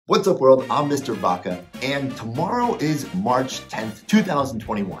What's up world, I'm Mr. Vaca, and tomorrow is March 10th,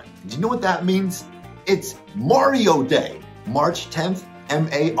 2021. Do you know what that means? It's Mario Day. March 10th,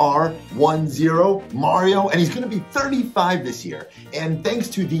 M-A-R-1-0, Mario, and he's gonna be 35 this year. And thanks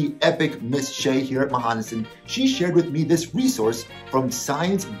to the epic Miss Shay here at Mar10, she shared with me this resource from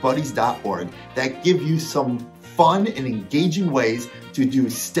sciencebuddies.org that give you some fun and engaging ways to do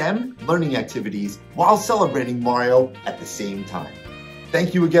STEM learning activities while celebrating Mario at the same time.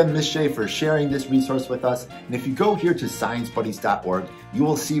 Thank you again, Ms. Shay, for sharing this resource with us. And if you go here to sciencebuddies.org, you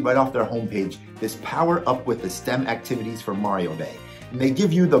will see right off their homepage this Power Up with the STEM activities for Mario Day. And they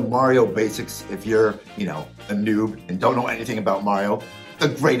give you the Mario basics if you're, a noob and don't know anything about Mario, the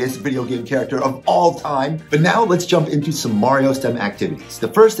greatest video game character of all time. But now let's jump into some Mario STEM activities. The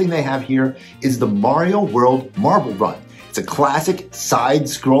first thing they have here is the Mario World Marble Run. It's a classic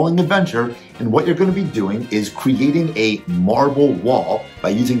side-scrolling adventure, and what you're going to be doing is creating a marble wall by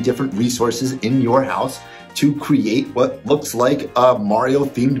using different resources in your house to create what looks like a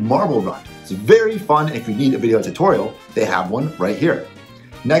Mario-themed marble run. It's very fun, and if you need a video tutorial, they have one right here.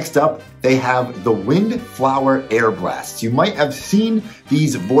 Next up, they have the Wind Flower Air Blasts. You might have seen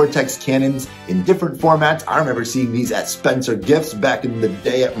these vortex cannons in different formats. I remember seeing these at Spencer Gifts back in the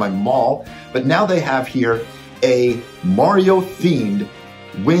day at my mall, but now they have here a Mario-themed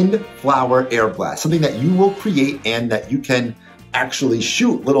wind flower air blast, something that you will create and that you can actually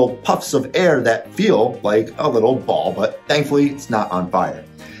shoot little puffs of air that feel like a little ball, but thankfully it's not on fire.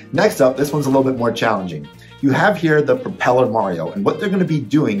 Next up, this one's a little bit more challenging. You have here the Propeller Mario, and what they're going to be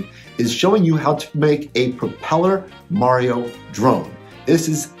doing is showing you how to make a Propeller Mario drone. This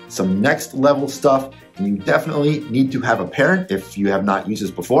is some next level stuff, and you definitely need to have a parent if you have not used this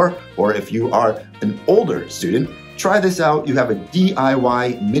before, or if you are an older student. Try this out. You have a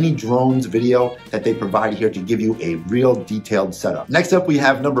DIY mini drones video that they provide here to give you a real detailed setup. Next up, we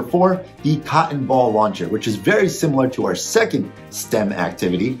have number 4, the Cotton Ball Launcher, which is very similar to our second STEM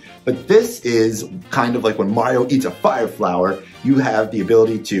activity, but this is kind of like when Mario eats a fire flower, you have the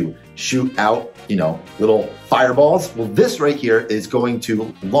ability to shoot out, little fireballs. Well, this right here is going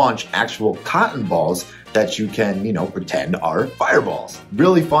to launch actual cotton balls that you can, pretend are fireballs.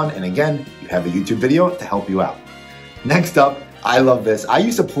 Really fun, and again, you have a YouTube video to help you out. Next up, I love this. I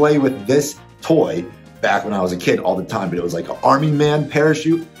used to play with this toy back when I was a kid all the time, but it was like an Army Man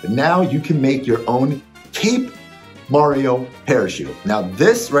parachute. But now you can make your own Cape Mario parachute. Now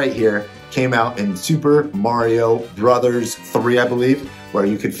this right here came out in Super Mario Brothers 3, I believe, where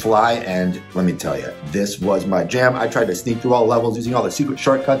you could fly, and let me tell you, this was my jam. I tried to sneak through all levels using all the secret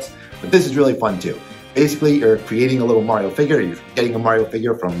shortcuts, but this is really fun too. Basically, you're creating a little Mario figure, you're getting a Mario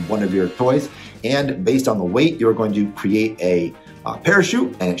figure from one of your toys, and based on the weight, you're going to create a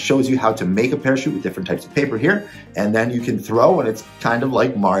parachute, and it shows you how to make a parachute with different types of paper here, and then you can throw, and it's kind of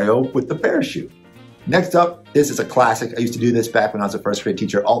like Mario with the parachute. Next up, this is a classic. I used to do this back when I was a first grade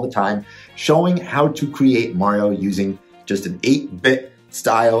teacher all the time, showing how to create Mario using just an 8-bit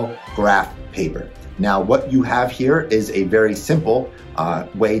style graph paper. Now, what you have here is a very simple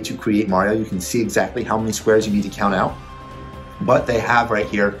way to create Mario. You can see exactly how many squares you need to count out, but they have right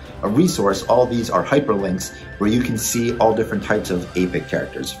here a resource. All these are hyperlinks where you can see all different types of 8-bit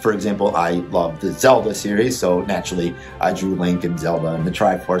characters. For example, I love the Zelda series, so naturally I drew Link and Zelda and the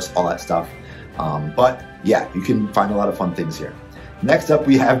Triforce, all that stuff. But yeah, you can find a lot of fun things here. Next up,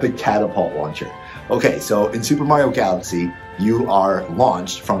 we have the Catapult Launcher. Okay, so in Super Mario Galaxy, you are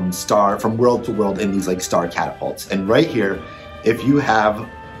launched from world to world in these like star catapults. And right here, if you have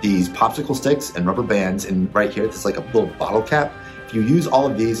these popsicle sticks and rubber bands, and right here, it's like a little bottle cap. If you use all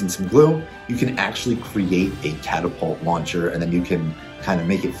of these and some glue, you can actually create a catapult launcher, and then you can kind of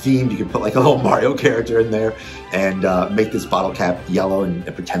make it themed. You can put like a little Mario character in there and make this bottle cap yellow and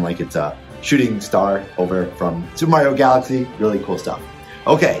pretend like it's a shooting star over from Super Mario Galaxy. Really cool stuff.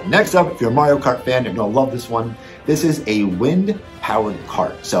 Okay, next up, if you're a Mario Kart fan, you're gonna love this one. This is a wind-powered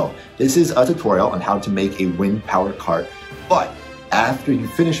cart. So this is a tutorial on how to make a wind-powered cart, but after you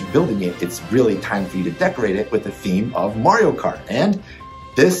finish building it, it's really time for you to decorate it with the theme of Mario Kart. And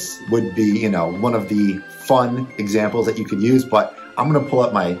this would be, one of the fun examples that you could use, but I'm gonna pull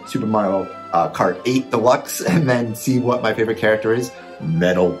up my Super Mario Kart 8 Deluxe and then see what my favorite character is,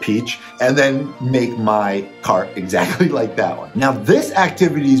 Metal Peach, and then make my cart exactly like that one. Now this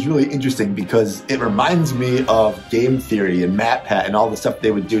activity is really interesting because it reminds me of game theory and MatPat and all the stuff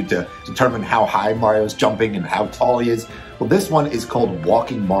they would do to determine how high Mario's jumping and how tall he is. Well, this one is called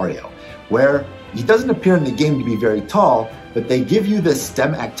Walking Mario, where he doesn't appear in the game to be very tall, but they give you this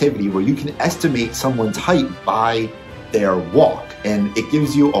STEM activity where you can estimate someone's height by their walk, and it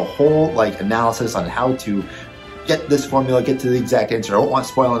gives you a whole analysis on how to get this formula, get to the exact answer. I don't want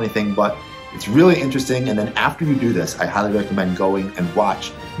to spoil anything, but it's really interesting. And then after you do this, I highly recommend going and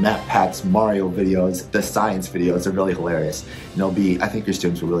watch Matt Pat's Mario videos, the science videos. They're really hilarious. And I think your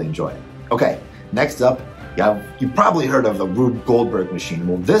students will really enjoy it. Okay, next up, you've probably heard of the Rube Goldberg machine.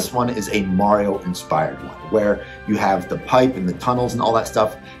 Well, this one is a Mario-inspired one, where you have the pipe and the tunnels and all that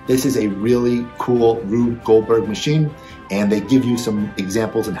stuff. This is a really cool Rube Goldberg machine, and they give you some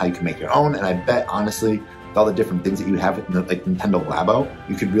examples on how you can make your own. And I bet, honestly, with all the different things that you have in like Nintendo Labo,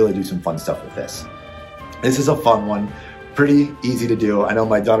 you could really do some fun stuff with this. This is a fun one, pretty easy to do. I know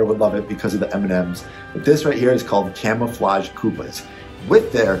my daughter would love it because of the M&Ms, but this right here is called Camouflage Koopas.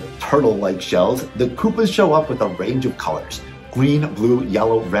 With their turtle-like shells, the Koopas show up with a range of colors: green, blue,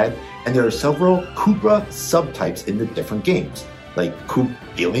 yellow, red, and there are several Koopa subtypes in the different games, like Koop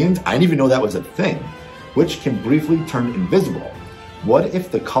aliens. I didn't even know that was a thing, which can briefly turn invisible. What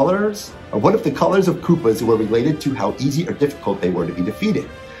if the colors of Koopas were related to how easy or difficult they were to be defeated?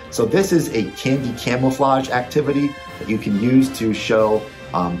 So this is a candy camouflage activity that you can use to show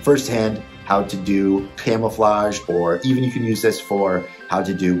firsthand how to do camouflage, or even you can use this for how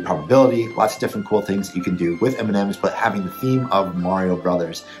to do probability. Lots of different cool things that you can do with M&Ms, but having the theme of Mario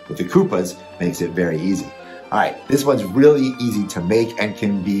Brothers with the Koopas makes it very easy. All right, this one's really easy to make and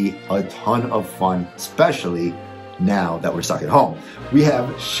can be a ton of fun, especially now that we're stuck at home. We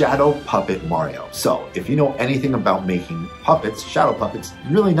have Shadow Puppet Mario. So if you know anything about making puppets, shadow puppets,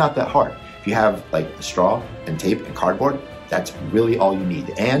 really not that hard. If you have like straw and tape and cardboard, that's really all you need.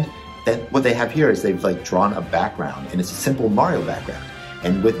 And then what they have here is they've like drawn a background, and it's a simple Mario background.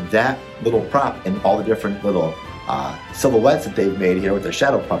 And with that little prop and all the different little silhouettes that they've made here with their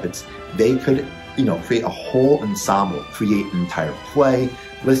shadow puppets, they could, create a whole ensemble, create an entire play,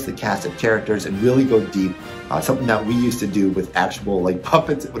 list the cast of characters, and really go deep. Something that we used to do with actual like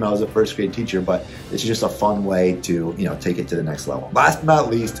puppets when I was a first grade teacher, but it's just a fun way to, take it to the next level. Last but not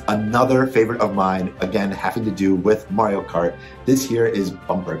least, another favorite of mine, again, having to do with Mario Kart. This here is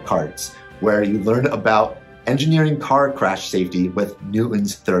Bumper Karts, where you learn about engineering car crash safety with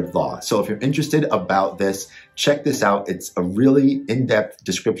Newton's third law. So if you're interested about this, check this out. It's a really in-depth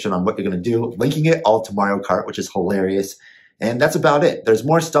description on what you're going to do, linking it all to Mario Kart, which is hilarious. And that's about it. There's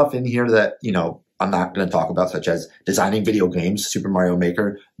more stuff in here that, I'm not going to talk about, such as designing video games, Super Mario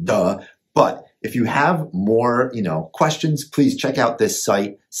Maker, duh. But if you have more, questions, please check out this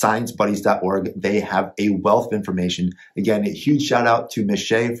site, sciencebuddies.org. They have a wealth of information. Again, a huge shout out to Ms.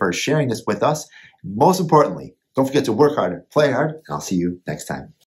 Shea for sharing this with us. Most importantly, don't forget to work hard, play hard, and I'll see you next time.